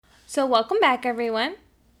So welcome back, everyone,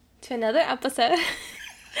 to another episode.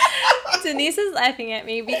 Denise is laughing at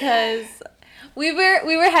me because we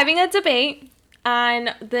were having a debate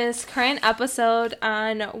on this current episode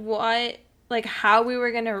on how we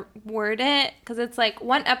were gonna word it, because it's like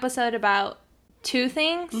one episode about two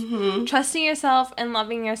things: trusting yourself and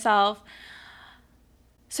loving yourself.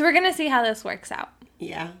 So we're gonna see how this works out.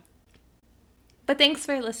 Yeah. But thanks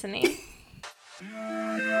for listening.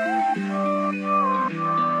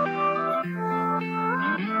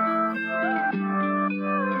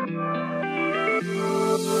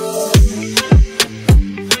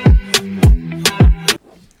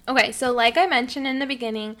 Okay, so like I mentioned in the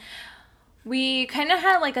beginning, we kind of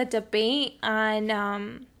had like a debate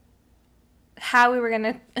on how we were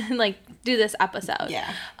gonna do this episode.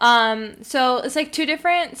 Yeah. So it's like two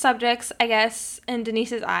different subjects, I guess, in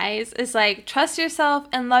Denise's eyes. It's like trust yourself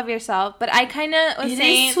and love yourself. But I kind of was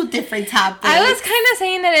saying it is two different topics. I was kind of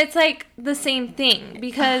saying that it's like the same thing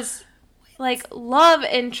because like love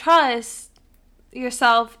and trust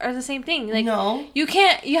yourself are the same thing. Like no, you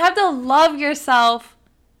have to love yourself.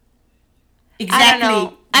 Exactly. I don't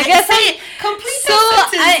know. I guess I complete the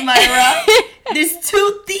sentence, Myra. There's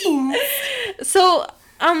two things. So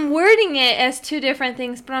I'm wording it as two different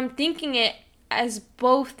things, but I'm thinking it as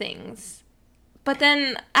both things. But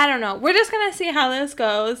then I don't know. We're just gonna see how this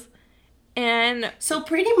goes. And so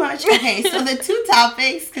pretty much, okay. So the two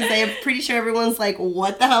topics, because I'm pretty sure everyone's like,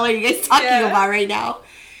 "What the hell are you guys talking about right now?"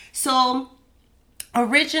 So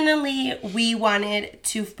originally, we wanted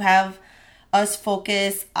to have us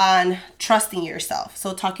focus on trusting yourself.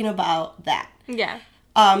 So talking about that. Yeah.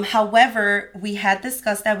 However, we had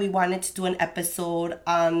discussed that we wanted to do an episode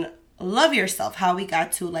on love yourself, how we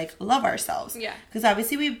got to love ourselves. Yeah. Because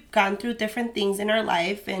obviously we've gone through different things in our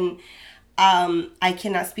life, and I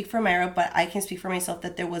cannot speak for Myra, but I can speak for myself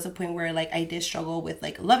that there was a point where I did struggle with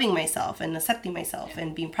loving myself and accepting myself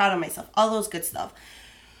and being proud of myself, all those good stuff.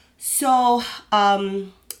 So,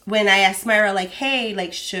 when I asked Myra, hey,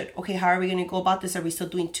 how are we going to go about this? Are we still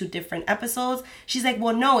doing two different episodes? She's like,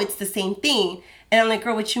 well, no, it's the same thing. And I'm like,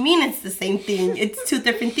 girl, what you mean it's the same thing? It's two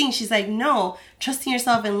different things. She's like, no, trusting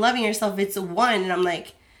yourself and loving yourself, it's one. And I'm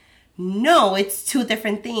like, no, it's two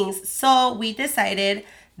different things. So we decided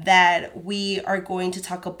that we are going to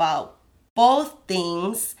talk about both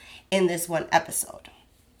things in this one episode.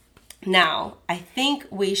 Now, I think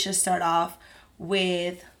we should start off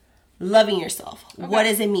with loving yourself. Okay. What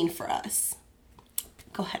does it mean for us?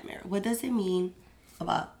 Go ahead, Myra. What does it mean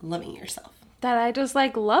about loving yourself? That I just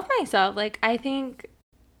love myself. I think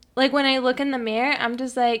when I look in the mirror, I'm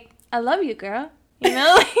just like, I love you, girl. You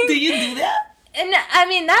know? Do you do that? And I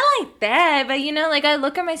mean, not like that, but I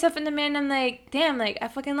look at myself in the mirror and I'm like, damn, I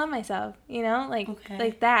fucking love myself. You know? Okay.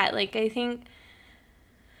 Like that. I think,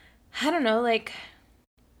 I don't know,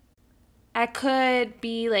 I could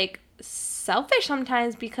be selfish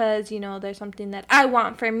sometimes because there's something that I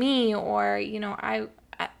want for me, or I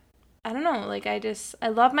don't know, I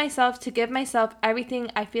love myself to give myself everything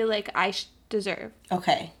I feel like I deserve.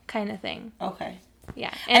 Okay. Kind of thing. Okay.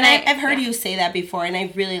 Yeah. And I've heard you say that before, and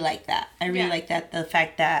I really like that. I really like that, the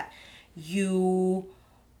fact that you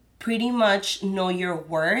pretty much know your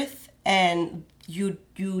worth and you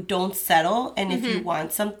don't settle, and if you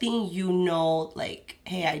want something,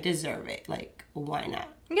 hey, I deserve it. Why not?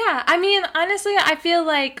 Yeah, I mean, honestly, I feel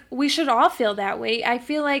like we should all feel that way. I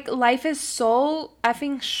feel like life is so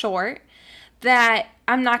effing short that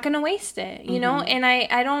I'm not going to waste it, you know? And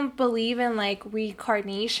I don't believe in,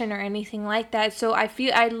 reincarnation or anything like that. So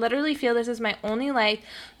I literally feel this is my only life.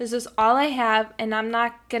 This is all I have, and I'm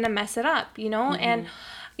not going to mess it up, you know? And,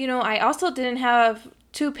 I also didn't have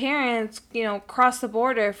two parents, cross the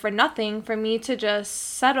border for nothing for me to just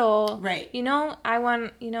settle. Right. I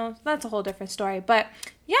want, that's a whole different story. But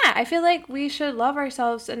yeah, I feel like we should love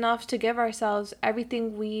ourselves enough to give ourselves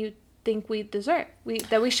everything we think we deserve,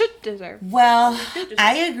 that we should deserve. Well,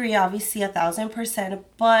 I agree, obviously, 1,000%,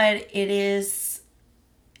 but it is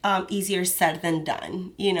easier said than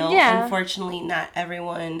done, Yeah. Unfortunately, not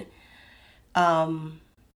everyone,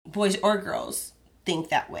 boys or girls, think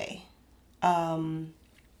that way.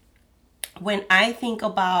 When I think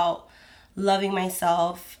about loving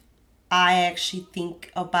myself, I actually think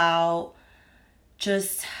about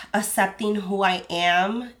just accepting who I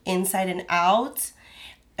am inside and out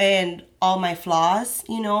and all my flaws,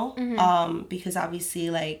 because obviously,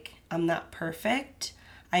 I'm not perfect.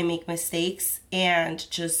 I make mistakes, and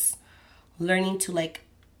just learning to,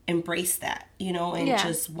 embrace that, and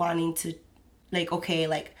just wanting to,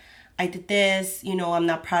 okay, I did this, I'm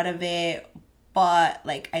not proud of it, but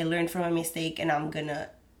I learned from my mistake and I'm gonna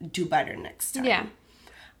do better next time. Yeah.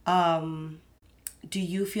 do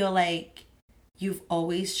you feel like you've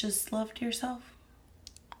always just loved yourself?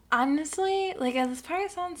 Honestly, like, this probably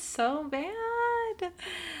sounds so bad.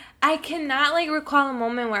 I cannot, like, recall a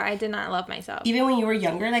moment where I did not love myself. Even when you were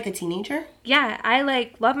younger, like a teenager? Yeah, I,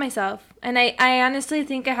 like, love myself. And I honestly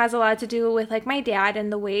think it has a lot to do with, like, my dad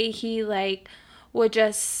and the way he, like, would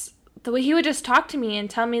just talk to me and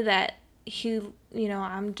tell me that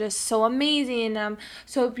I'm just so amazing and I'm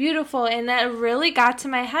so beautiful. And that really got to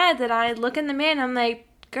my head that I look in the mirror and I'm like,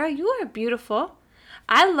 girl, you are beautiful.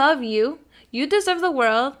 I love you. You deserve the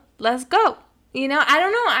world. Let's go. I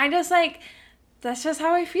don't know. I just, like, that's just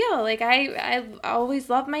how I feel. Like, I always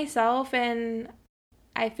love myself, and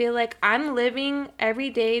I feel like I'm living every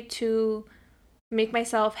day to make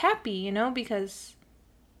myself happy, because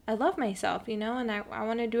I love myself, and I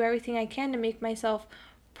want to do everything I can to make myself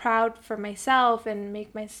proud for myself and I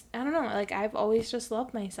don't know, like, I've always just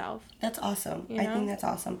loved myself. That's awesome. I think that's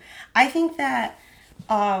awesome. I think that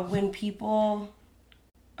when people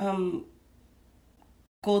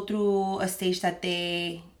go through a stage that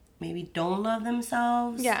they maybe don't love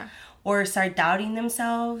themselves, or start doubting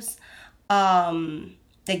themselves,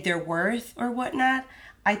 like their worth or whatnot,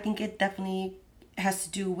 I think it definitely has to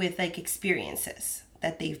do with, like, experiences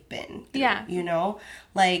that they've been through,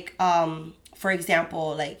 like, for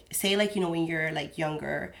example, like, say, like, when you're, like,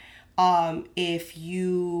 younger, if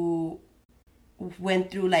you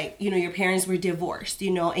went through, like, your parents were divorced,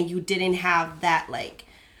 and you didn't have that, like,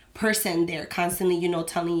 person there constantly,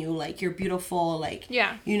 telling you, like, you're beautiful, like,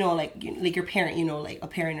 like your parent, like a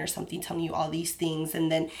parent or something telling you all these things,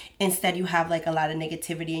 and then instead you have, like, a lot of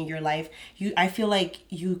negativity in your life. I feel like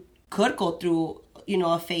you could go through,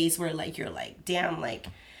 a phase where, like, you're like, damn, like,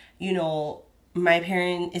 my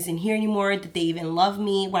parent isn't here anymore. Did they even love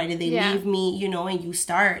me? Why did they leave me? And you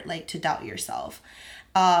start, like, to doubt yourself.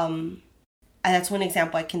 That's one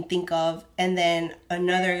example I can think of. And then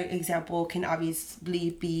another example can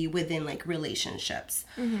obviously be within, like, relationships.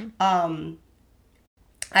 Mm-hmm.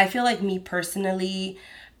 I feel like me personally,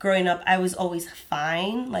 growing up, I was always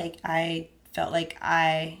fine. Like, I felt like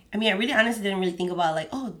I really honestly didn't really think about, like,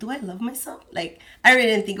 oh, do I love myself? Like, I really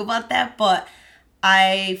didn't think about that, but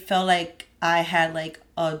I felt like I had, like,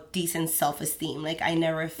 a decent self-esteem. Like, I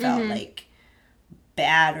never felt like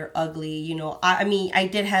bad or ugly, I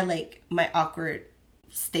did have, like, my awkward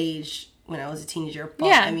stage when I was a teenager, but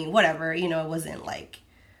I mean, whatever, it wasn't, like,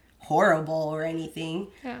 horrible or anything.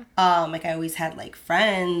 Like, I always had, like,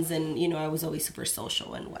 friends, and I was always super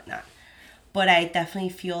social and whatnot. But I definitely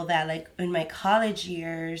feel that, like, in my college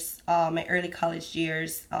years, my early college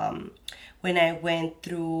years, when I went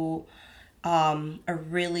through a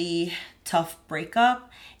really tough breakup,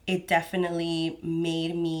 it definitely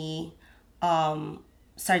made me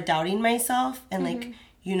start doubting myself, and like,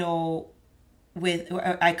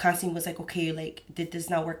 I constantly was like, okay, like, did this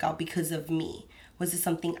not work out because of me? Was it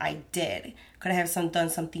something I did? Could I have done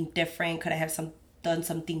something different? Could I have done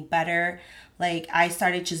something better? Like, I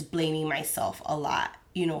started just blaming myself a lot,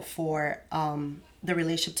 for the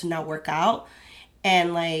relationship to not work out.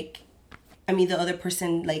 And, like, I mean, the other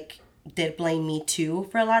person, like, did blame me too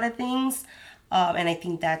for a lot of things. And I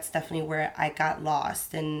think that's definitely where I got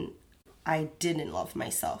lost, and I didn't love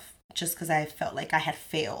myself just because I felt like I had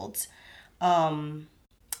failed. But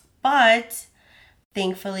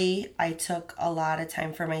thankfully, I took a lot of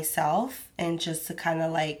time for myself, and just to kind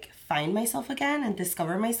of, like, find myself again and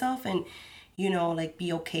discover myself, and, like,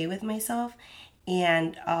 be okay with myself.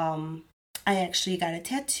 And I actually got a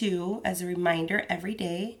tattoo as a reminder every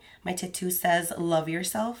day. My tattoo says, love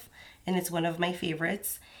yourself, and it's one of my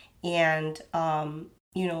favorites. And,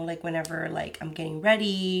 like, whenever, like, I'm getting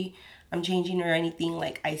ready, I'm changing or anything,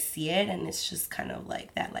 like, I see it, and it's just kind of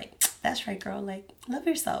like that, like, that's right, girl, like, love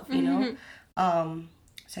yourself, know?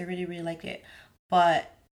 So I really, really like it.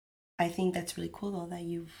 But I think that's really cool, though, that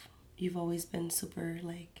you've always been super,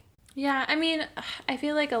 like... Yeah, I mean, I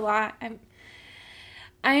feel like a lot,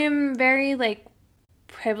 I am very, like,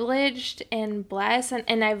 privileged and blessed,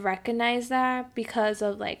 and I recognize that because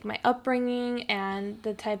of, like, my upbringing and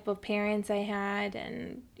the type of parents I had,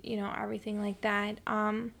 and, everything like that.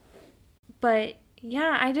 But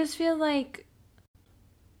yeah, I just feel like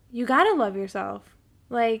you gotta love yourself.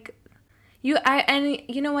 Like, and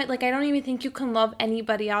you know what? Like, I don't even think you can love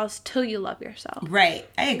anybody else till you love yourself. Right.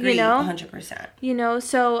 I agree, 100%.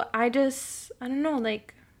 So I don't know,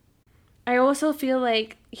 like, I also feel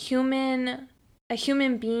like a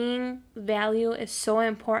human being value is so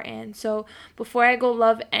important. So before I go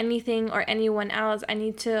love anything or anyone else, I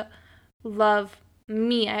need to love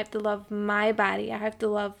me. I have to love my body. I have to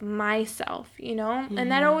love myself,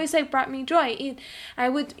 and that always, like, brought me joy. I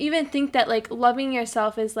would even think that, like, loving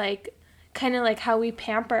yourself is, like, kind of like how we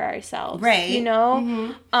pamper ourselves. Right. You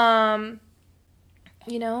know? Mm-hmm.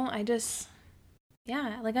 You know, I just,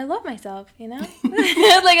 yeah, like I love myself, you know? Like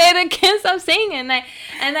I can't stop saying it.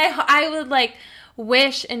 And I would like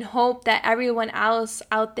wish and hope that everyone else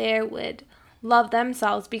out there would love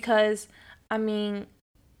themselves, because, I mean,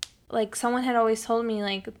 like someone had always told me,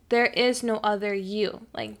 like, there is no other you,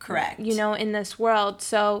 like, correct, you know, in this world.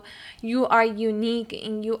 So you are unique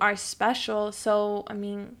and you are special. So, I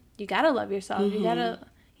mean, you gotta love yourself. Mm-hmm. You gotta,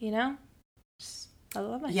 you know, just, I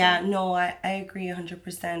love myself. Yeah, no, I agree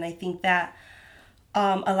 100%. I think that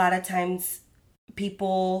a lot of times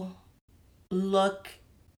people look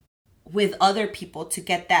with other people to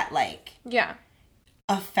get that, like, yeah,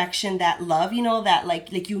 affection, that love, you know, that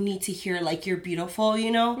like you need to hear like you're beautiful,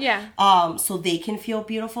 you know, so they can feel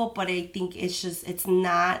beautiful. But I think it's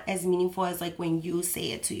not as meaningful as like when you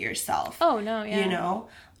say it to yourself. Oh no, yeah, you know.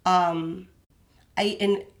 And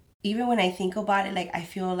even when I think about it, like I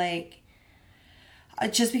feel like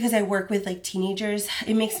just because I work with like teenagers,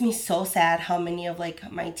 it makes me so sad how many of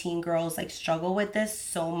like my teen girls like struggle with this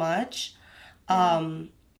so much,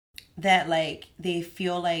 that like they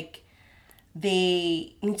feel like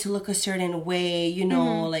they need to look a certain way, you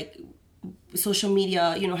know, like social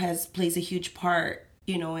media, you know, plays a huge part,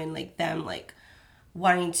 you know, in like them like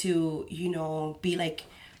wanting to, you know, be like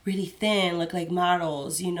really thin, look like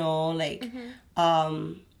models, you know, like,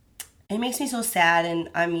 it makes me so sad. And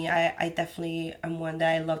I mean, I definitely am one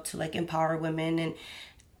that I love to like empower women, and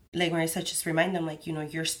like when I said, just remind them, like, you know,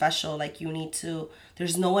 you're special, like you need to,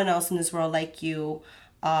 there's no one else in this world like you.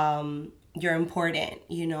 You're important,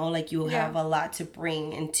 you know, like you have a lot to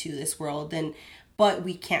bring into this world, but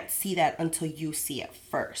we can't see that until you see it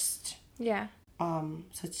first. Yeah. So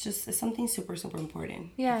it's something super, super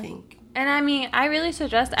important, yeah, I think. And I mean, I really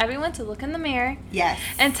suggest everyone to look in the mirror. Yes.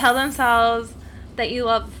 And tell themselves that you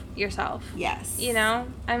love yourself. Yes. You know?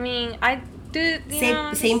 I mean, I do,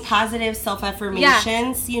 same positive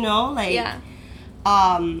self-affirmations, you know, like,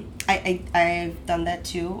 I've done that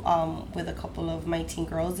too, with a couple of my teen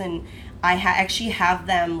girls, and I actually have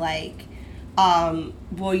them like,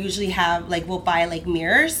 we'll usually have like, we'll buy like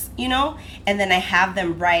mirrors, you know, and then I have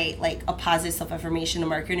them write like a positive self-affirmation, a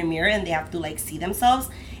marker in a mirror, and they have to like see themselves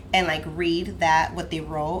and like read that, what they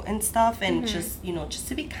wrote and stuff, and just, you know, just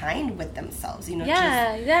to be kind with themselves, you know.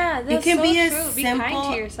 That's it can so be true. as Be simple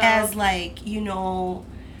kind to yourself. as like, you know,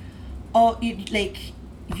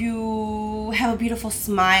 you have a beautiful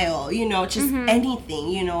smile, you know, just anything,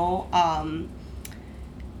 you know,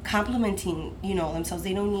 complimenting, you know, themselves.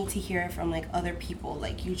 They don't need to hear it from like other people.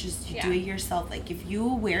 Like you do it yourself. Like if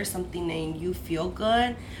you wear something and you feel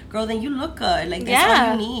good, girl, then you look good. Like that's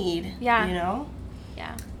all you need. Yeah. You know?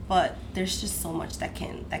 Yeah. But there's just so much that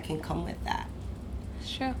can come with that.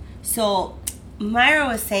 Sure. So Myra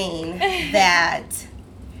was saying that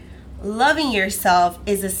loving yourself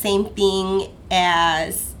is the same thing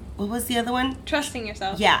as, what was the other one? Trusting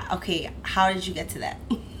yourself. Yeah, okay. How did you get to that?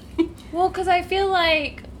 Well, because I feel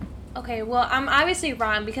like, okay, well, I'm obviously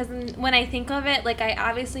wrong, because when I think of it, like, I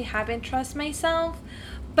obviously haven't trust myself.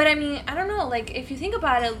 But, I mean, I don't know, like, if you think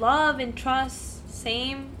about it, love and trust,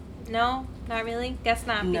 same? No, not really? Guess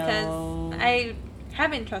not, because I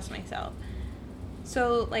haven't trust myself.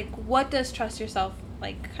 So, like, what does trust yourself,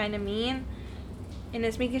 like, kind of mean? And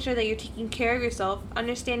it's making sure that you're taking care of yourself,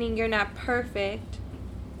 understanding you're not perfect,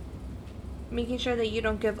 making sure that you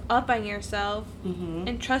don't give up on yourself,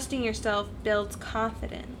 and trusting yourself builds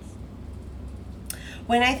confidence.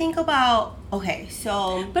 When I think about, okay,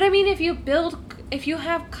 so... But I mean, if you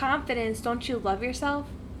have confidence, don't you love yourself?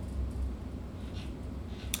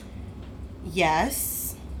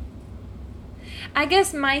 Yes. I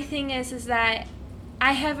guess my thing is that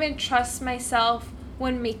I haven't trust myself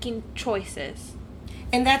when making choices.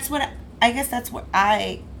 And that's what, I guess that's what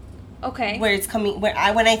where it's coming, when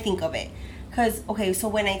I think of it. Because, okay, so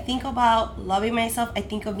when I think about loving myself, I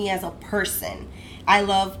think of me as a person. I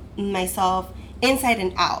love myself inside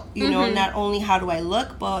and out, you know, not only how do I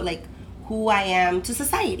look, but like who I am to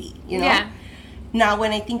society, you know? Yeah. Now,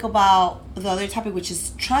 when I think about the other topic, which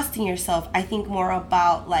is trusting yourself, I think more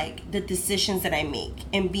about like the decisions that I make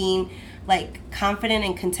and being like confident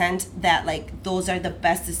and content that like those are the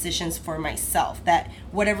best decisions for myself, that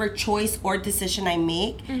whatever choice or decision I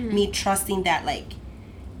make, me trusting that like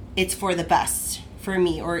it's for the best for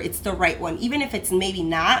me, or it's the right one, even if it's maybe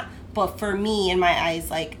not, but for me, in my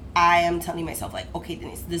eyes, like I am telling myself like, okay,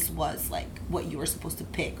 Denise, this was like what you were supposed to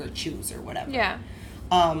pick or choose or whatever. Yeah.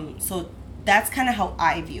 So that's kind of how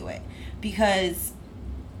I view it, because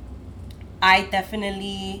I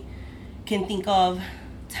definitely can think of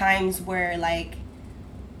times where like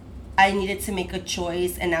I needed to make a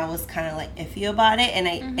choice, and I was kind of like iffy about it, and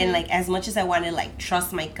and like as much as I wanted to like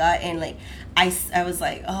trust my gut, and like I was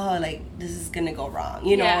like, oh, like this is gonna go wrong,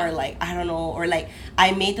 you know, or like I don't know, or like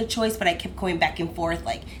I made the choice, but I kept going back and forth,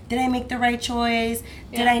 like did I make the right choice?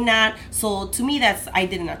 Did I not? So to me, that's I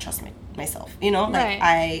did not trust myself, you know,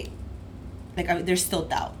 like there's still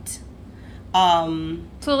doubt.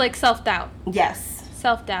 So like self-doubt. Yes.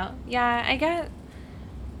 Self-doubt. Yeah, I guess.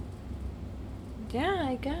 Yeah,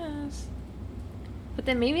 I guess. But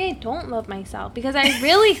then maybe I don't love myself, because I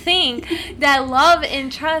really think that love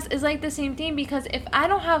and trust is like the same thing, because if I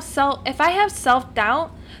have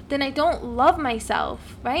self-doubt, then I don't love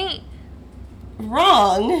myself, right?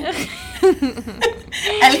 Wrong. At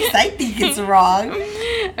least I think it's wrong.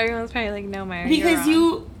 Everyone's probably like, no, Mary, because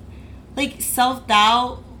you like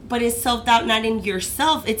self-doubt, but it's self-doubt not in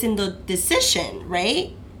yourself, it's in the decision,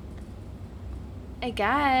 right? I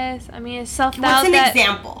guess. I mean, it's self-doubt. What's an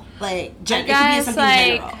example? Like, it could be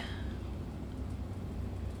something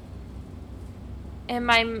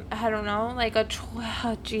general. I don't know, like I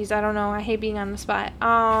don't know. I hate being on the spot.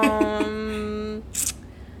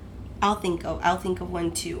 I'll think of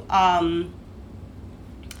one too.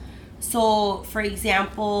 So for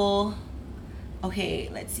example, okay,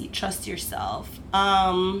 let's see, trust yourself.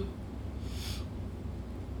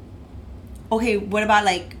 Okay, what about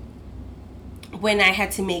like when I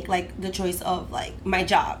had to make like the choice of like my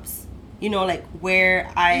jobs, you know, like where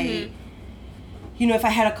I, you know, if I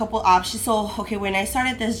had a couple options. So, okay, when I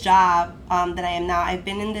started this job that I am now, I've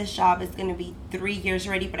been in this job, it's going to be 3 years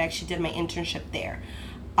already, but I actually did my internship there.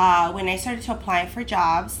 When I started to apply for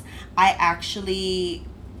jobs, I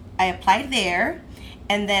applied there,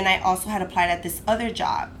 and then I also had applied at this other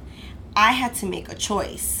job. I had to make a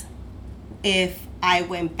choice if I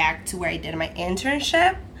went back to where I did my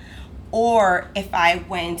internship, or if I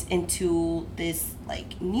went into this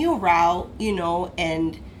like new route, you know,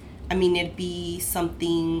 and I mean, it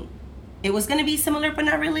was going to be similar, but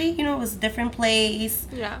not really, you know, it was a different place,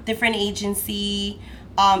 different agency.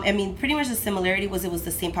 I mean, pretty much the similarity was it was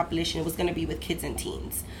the same population. It was going to be with kids and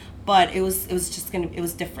teens, but it was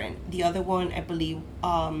different. The other one, I believe,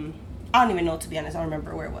 I don't even know, to be honest. I don't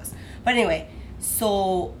remember where it was, but anyway,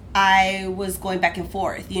 so I was going back and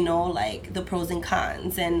forth, you know, like the pros and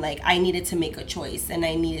cons, and like I needed to make a choice, and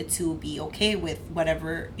I needed to be okay with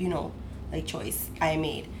whatever, you know, like choice I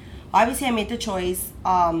made. Obviously, I made the choice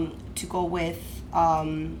to go with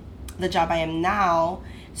the job I am now.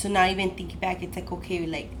 So now even thinking back, it's like, okay,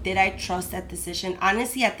 like, did I trust that decision?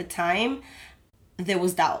 Honestly, at the time, there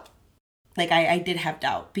was doubt. Like, I did have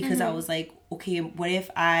doubt, because I was like, okay, what if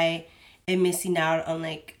I am missing out on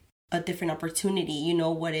like a different opportunity, you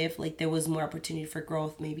know? What if like there was more opportunity for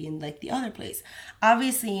growth maybe in like the other place?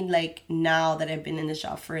 Obviously, like now that I've been in this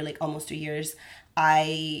job for like almost 3 years,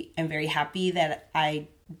 I am very happy that I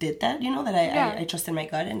did that, you know, that I trusted my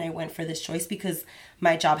gut and I went for this choice, because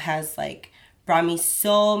my job has like brought me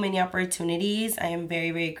so many opportunities. I am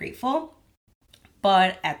very, very grateful.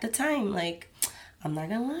 But at the time, like, I'm not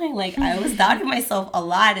gonna lie, like I was doubting myself a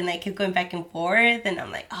lot, and I kept going back and forth, and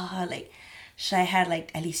I'm like, oh, like, should I have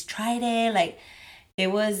like at least tried it? Like,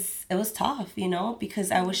 it was tough, you know,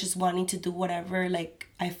 because I was just wanting to do whatever like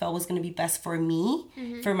I felt was gonna be best for me,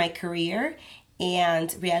 for my career.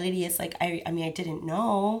 And reality is like, I mean, I didn't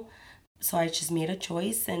know, so I just made a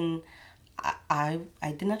choice, and I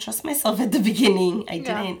did not trust myself at the beginning. I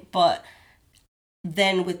didn't, but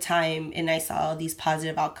then with time, and I saw all these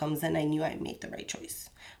positive outcomes, and I knew I made the right choice.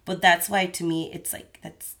 But that's why, to me, it's like,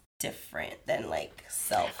 that's different than like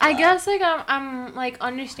self-love. I guess like I'm like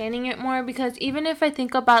understanding it more, because even if I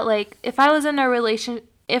think about like if I'm in a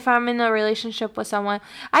relationship with someone,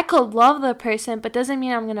 I could love the person, but doesn't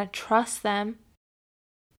mean I'm gonna trust them.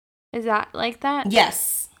 Is that like that?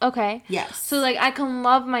 Yes. Okay. Yes. So like I can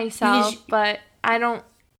love myself, but I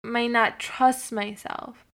might not trust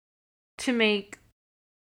myself to make.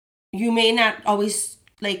 You may not always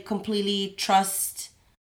like completely trust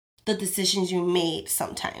the decisions you made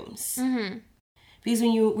sometimes. Because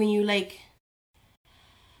when you like,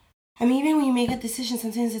 I mean, even when you make a decision,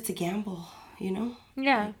 sometimes it's a gamble, you know?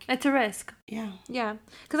 Yeah, like, it's a risk. Yeah. Yeah.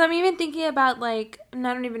 Because I'm even thinking about, like, and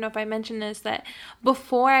I don't even know if I mentioned this, that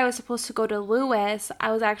before I was supposed to go to Lewis,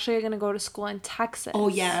 I was actually going to go to school in Texas. Oh,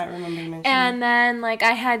 yeah, I remember you mentioning. And then, like,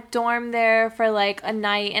 I had dorm there for, like, a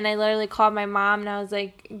night, and I literally called my mom, and I was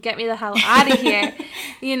like, get me the hell out of here,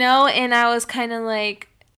 you know? And I was kind of, like,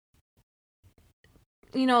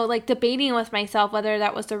 you know, like, debating with myself whether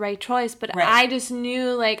that was the right choice, but I just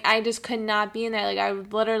knew, like, I just could not be in there. Like, I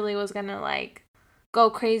literally was going to, like, go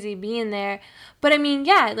crazy being there. But I mean,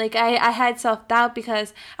 yeah, like I had self-doubt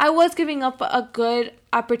because I was giving up a good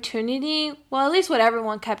opportunity, well, at least what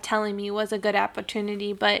everyone kept telling me was a good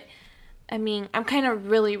opportunity, but I mean, I'm kind of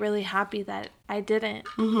really, really happy that I didn't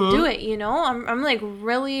do it, you know? I'm like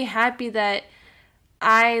really happy that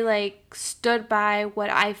I like stood by what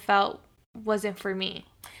I felt wasn't for me.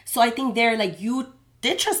 So I think there, like, you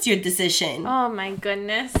did trust your decision. Oh my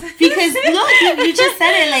goodness. Because look, you just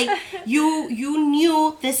said it, like, you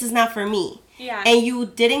knew this is not for me. Yeah. And you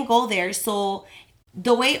didn't go there. So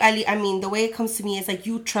the way, the way it comes to me is like,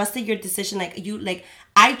 you trusted your decision. Like,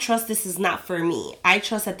 I trust this is not for me. I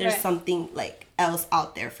trust that there's something like else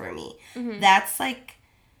out there for me. That's like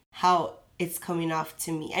how it's coming off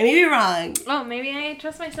to me. I may be wrong. Oh, maybe I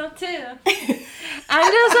trust myself too.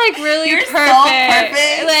 I'm just like really You're perfect. So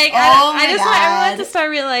perfect. Like I just want everyone to start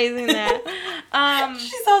realizing that.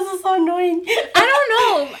 She's also so annoying. I don't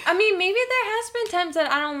know. I mean, maybe there has been times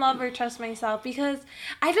that I don't love or trust myself because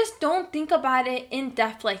I just don't think about it in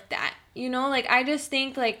depth like that. You know, like I just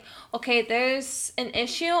think like, okay, there's an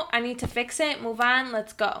issue. I need to fix it. Move on.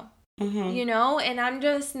 Let's go. You know, and I'm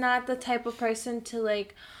just not the type of person to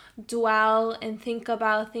like dwell and think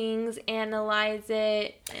about things, analyze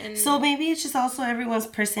it. And so maybe it's just also everyone's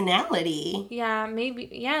personality. Yeah, maybe.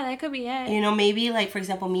 Yeah, that could be it. You know, maybe like, for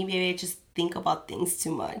example, maybe I just think about things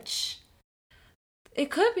too much. It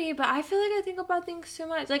could be, but I feel like I think about things too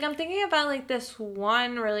much. Like I'm thinking about like this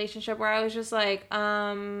one relationship where I was just like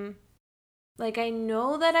I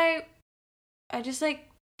know that I just like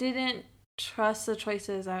didn't trust the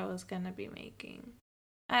choices I was gonna be making.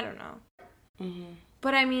 I don't know.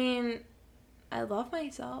 But I mean, I love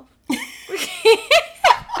myself. I'm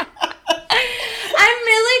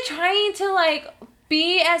really trying to like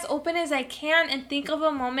be as open as I can and think of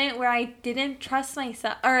a moment where I didn't trust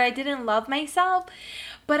myself or I didn't love myself.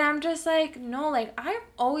 But I'm just like, no, like I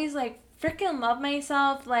always like freaking love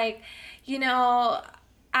myself. Like, you know,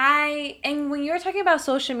 and when you're talking about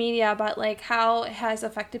social media, about like how it has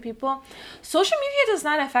affected people, social media does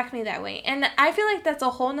not affect me that way. And I feel like that's a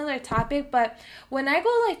whole nother topic, but when I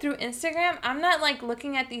go like through Instagram, I'm not like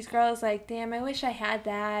looking at these girls like, damn, I wish I had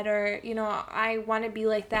that, or, you know, I want to be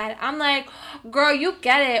like that. I'm like, girl, you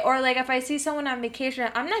get it. Or like if I see someone on vacation,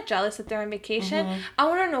 I'm not jealous that they're on vacation. I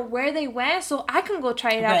want to know where they went so I can go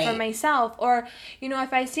try it out for myself. Or, you know,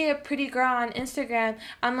 if I see a pretty girl on Instagram,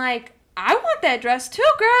 I'm like, I want that dress too,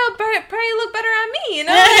 girl. Probably look better on me, you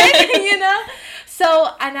know? You know? So,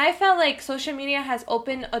 and I felt like social media has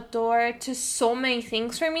opened a door to so many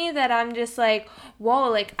things for me that I'm just like, whoa,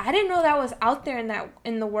 like I didn't know that was out there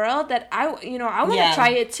in the world that I want to try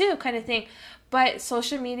it too, kind of thing. But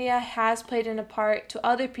social media has played in a part to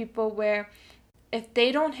other people where if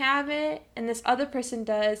they don't have it and this other person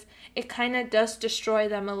does, it kind of does destroy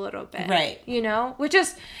them a little bit. Right. You know? Which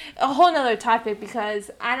is a whole nother topic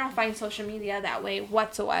because I don't find social media that way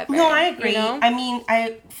whatsoever. No, I agree. You know? I mean,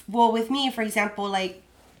 with me, for example, like,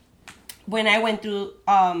 when I went through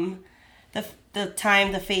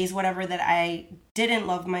the phase, whatever, that I didn't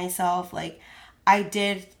love myself, like, I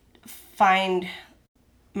did find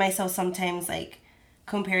myself sometimes, like,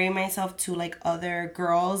 comparing myself to like other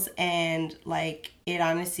girls, and like it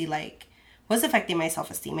honestly like was affecting my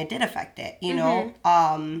self-esteem. It did affect it, you know.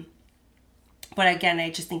 But again, I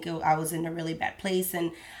just think I was in a really bad place,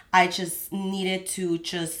 and I just needed to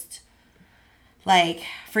just like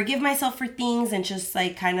forgive myself for things and just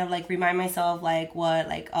like kind of like remind myself like what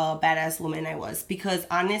like a badass woman I was. Because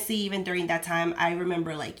honestly, even during that time, I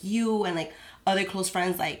remember like you and like other close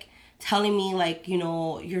friends like telling me like, you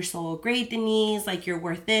know, you're so great, Denise, like you're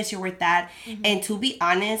worth this, you're worth that. And to be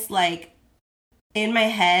honest, like in my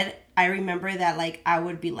head, I remember that like I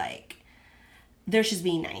would be like, they're just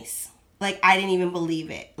being nice. Like I didn't even believe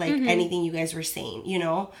it, like anything you guys were saying, you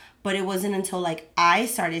know. But it wasn't until like I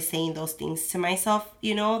started saying those things to myself,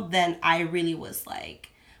 you know, then I really was like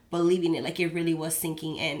believing it, like it really was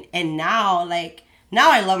sinking in. And now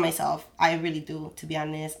I love myself. I really do, to be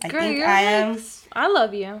honest. I think I am. I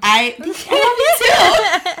love you. I love you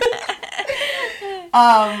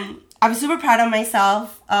too. I'm super proud of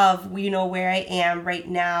myself of, you know, where I am right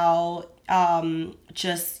now.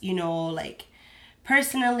 Just, you know, like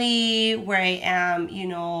personally, where I am, you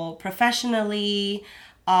know, professionally,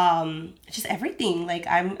 just everything. Like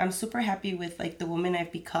I'm super happy with like the woman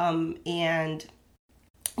I've become. And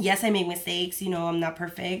yes, I make mistakes, you know, I'm not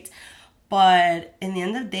perfect. But in the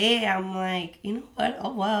end of the day, I'm like, you know what?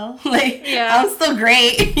 Oh, well. Like, I'm still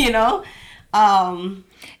great, you know? And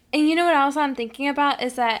you know what else I'm thinking about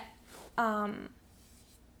is that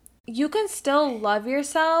you can still love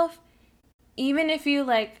yourself even if you,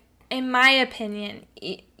 like, in my opinion,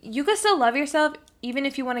 you can still love yourself even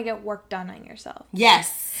if you want to get work done on yourself.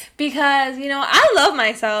 Yes. Because, you know, I love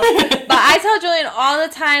myself. But I tell Julian all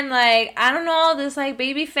the time, like, I don't know, this, like,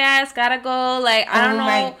 baby fast gotta go. Like, I don't know.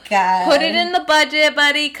 My God. Put it in the budget,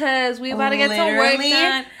 buddy, because we about to get some work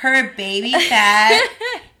done. Her baby fat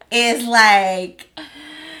is, like,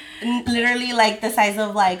 literally, like, the size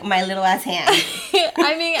of, like, my little ass hand.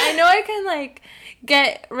 I mean, I know I can, like,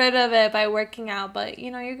 get rid of it by working out, but,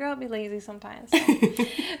 you know, your girl be lazy sometimes. So.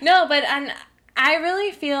 No, but I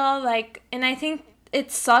really feel like, and I think it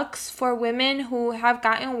sucks for women who have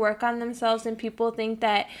gotten work on themselves and people think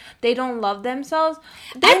that they don't love themselves.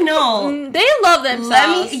 I know. They love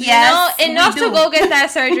themselves. Yes, you know? Enough to go get that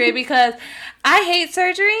surgery because I hate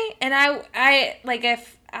surgery and I like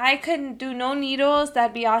if I could do no needles,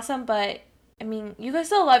 that'd be awesome, but I mean, you can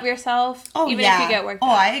still love yourself even if you get work done.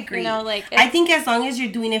 Oh, I agree. You know, like I think as long as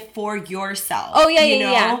you're doing it for yourself. Oh, yeah, you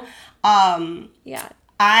know? Yeah.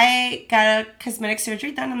 I got a cosmetic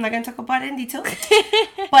surgery done. I'm not going to talk about it in detail.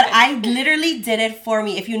 But I literally did it for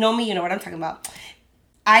me. If you know me, you know what I'm talking about.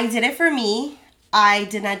 I did it for me. I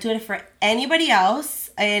did not do it for anybody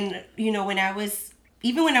else. And, you know, when I was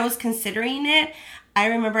considering it, I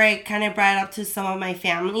remember I kind of brought it up to some of my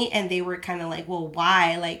family. And they were kind of like, well,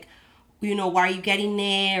 why? Like, you know, why are you getting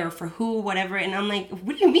it or for who, whatever. And I'm like,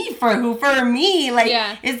 what do you mean for who? For me. Like,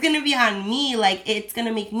 It's going to be on me. Like, it's going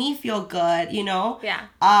to make me feel good, you know? Yeah.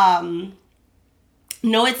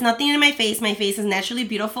 No, it's nothing in my face. My face is naturally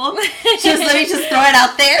beautiful. Let me just throw it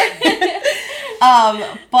out there.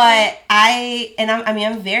 But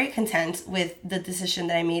I'm very content with the decision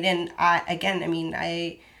that I made. And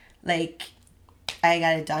I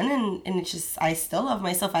got it done, and it's just, I still love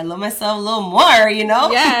myself. I love myself a little more, you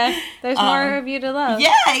know? Yeah, there's more of you to love.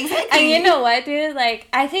 Yeah, exactly. And you know what, dude? Like,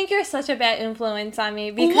 I think you're such a bad influence on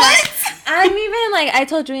me because what? I'm even, like, I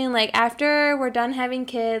told Julian, like, after we're done having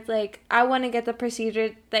kids, like, I want to get the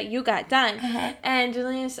procedure that you got done. Uh-huh. And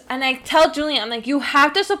I tell Julian, I'm like, you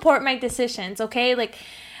have to support my decisions, okay? Like,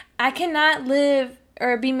 I cannot live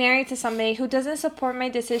or be married to somebody who doesn't support my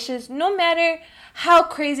decisions, no matter how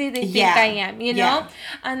crazy they think I am, you know? Yeah.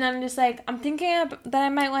 And I'm just like, I'm thinking that I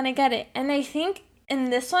might want to get it. And I think in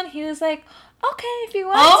this one, he was like, okay, if you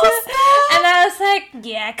want to. Snap. And I was like,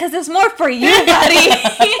 yeah, because it's more for you, buddy.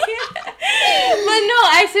 But no,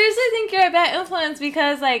 I seriously think you're a bad influence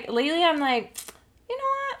because, like, lately I'm like, you know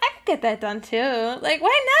what? I could get that done too. Like,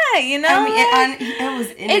 why not? You know? I mean,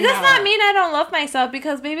 it does not mean I don't love myself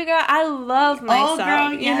because, baby girl, I love myself. Oh,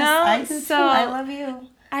 girl, yes, you know? I do too. I love you.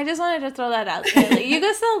 I just wanted to throw that out there. Like, you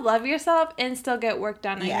can still love yourself and still get work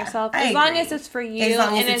done on yourself. As long as it's for you. As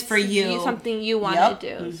long as it's for you. Something you want to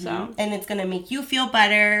do. Mm-hmm. So. And it's going to make you feel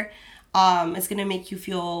better. It's going to make you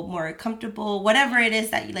feel more comfortable. Whatever it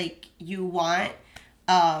is that you want.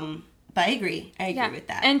 But I agree. I agree with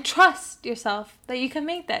that. And trust yourself that you can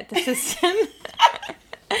make that decision.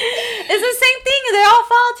 It's the same thing. They all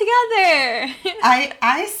fall together.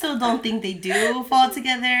 I still don't think they do fall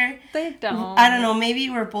together. They don't. I don't know. Maybe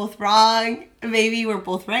we're both wrong. Maybe we're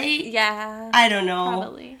both right. Yeah. I don't know.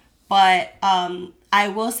 Probably. But I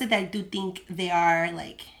will say that I do think they are,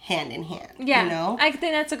 like, hand in hand. Yeah. You know? I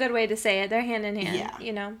think that's a good way to say it. They're hand in hand. Yeah.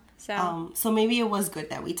 You know? So maybe it was good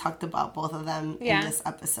that we talked about both of them in this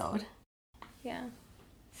episode. Yeah.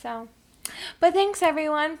 So. But thanks,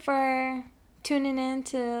 everyone, for tuning in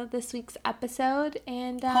to this week's episode,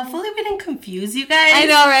 and hopefully we didn't confuse you guys. I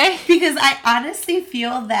know, right? Because I honestly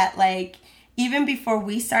feel that, like, even before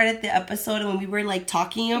we started the episode and when we were, like,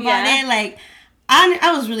 talking about it, like,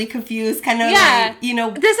 I was really confused, kind of, like, you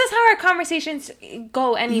know. This is how our conversations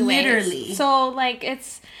go anyway. Literally. So, like,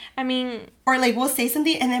 it's, I mean. Or, like, we'll say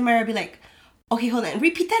something and then Mara will be like, okay, hold on,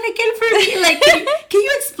 repeat that again for me. Like, can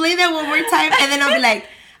you explain that one more time? And then I'll be like,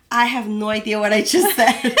 I have no idea what I just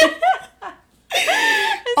said.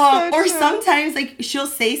 Or sometimes, like, she'll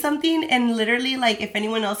say something and literally, like, if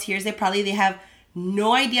anyone else hears it, probably they have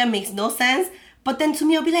no idea, makes no sense. But then to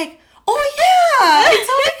me, I'll be like, oh yeah, I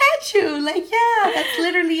totally got you. Like, yeah, that's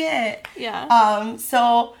literally it. Yeah.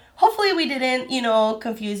 So hopefully we didn't, you know,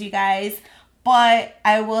 confuse you guys. But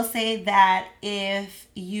I will say that if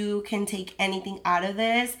you can take anything out of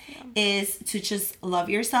this, is to just love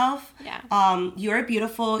yourself. Yeah. You are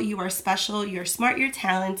beautiful. You are special. You're smart. You're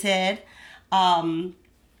talented.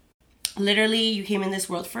 Literally, you came in this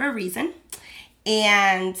world for a reason.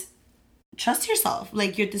 And trust yourself,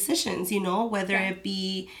 like, your decisions, you know, whether it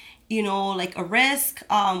be, you know, like, a risk,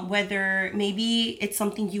 whether maybe it's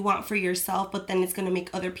something you want for yourself, but then it's going to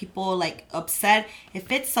make other people, like, upset.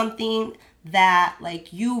 If it's something that,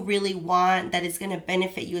 like, you really want, that is going to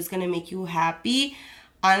benefit you, is going to make you happy,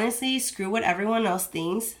 honestly, screw what everyone else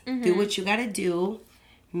thinks. Do what you got to do.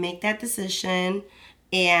 make that decision,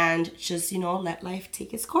 and just, let life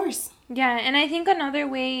take its course. Yeah, and I think another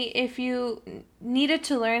way, if you needed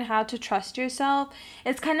to learn how to trust yourself,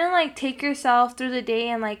 it's kind of like take yourself through the day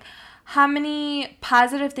and like, how many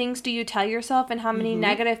positive things do you tell yourself and how many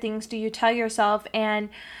negative things do you tell yourself, and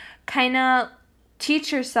kind of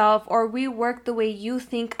teach yourself or rework the way you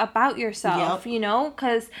think about yourself,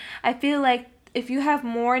 because I feel like if you have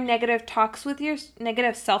more negative self-talks with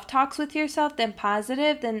yourself than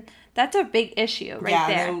positive, then that's a big issue there.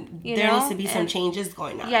 There needs to be some changes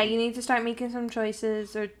going on. Yeah, you need to start making some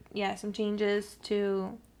choices or some changes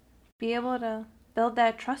to be able to build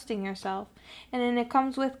that trust in yourself. And then it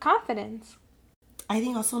comes with confidence. I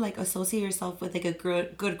think also like associate yourself with like a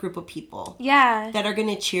good group of people. Yeah. That are going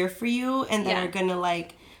to cheer for you and that are going to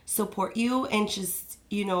like support you, and just,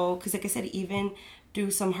 because like I said, even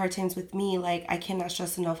through some hard times with me, like I cannot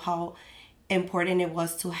stress enough how important it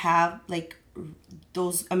was to have like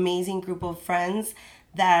those amazing group of friends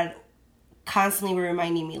that constantly were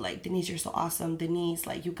reminding me like, Denise, you're so awesome. Denise,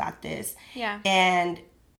 like you got this. Yeah. And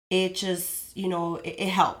it just, it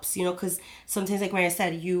helps, because sometimes, like Maria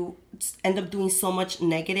said, you end up doing so much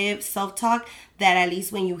negative self-talk that at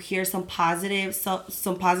least when you hear some positive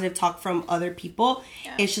talk from other people,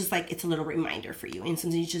 it's just like, it's a little reminder for you. And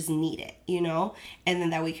sometimes you just need it, and then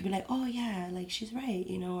that way you can be like, oh yeah, like she's right,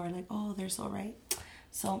 or like, oh, they're so right.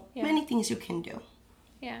 So many things you can do.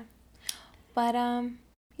 Yeah. But,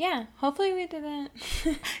 yeah, hopefully we didn't.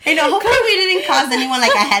 Hopefully we didn't cause anyone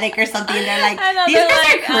like a headache or something. They're like, these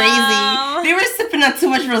guys are crazy. They were sipping on too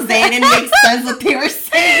much rosé and it makes sense what they were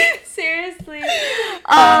saying. Seriously.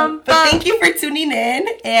 But thank you for tuning in,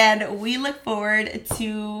 and we look forward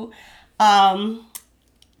to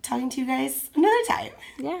talking to you guys another time.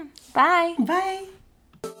 Yeah. Bye. Bye.